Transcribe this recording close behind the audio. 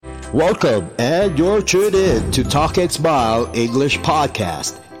Welcome, and you're tuned in to Talk and Smile English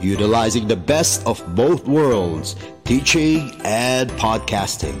Podcast, utilizing the best of both worlds, teaching and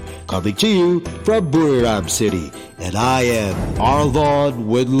podcasting. Coming to you from Buriram City, and I am Arvon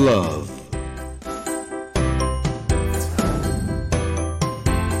with love.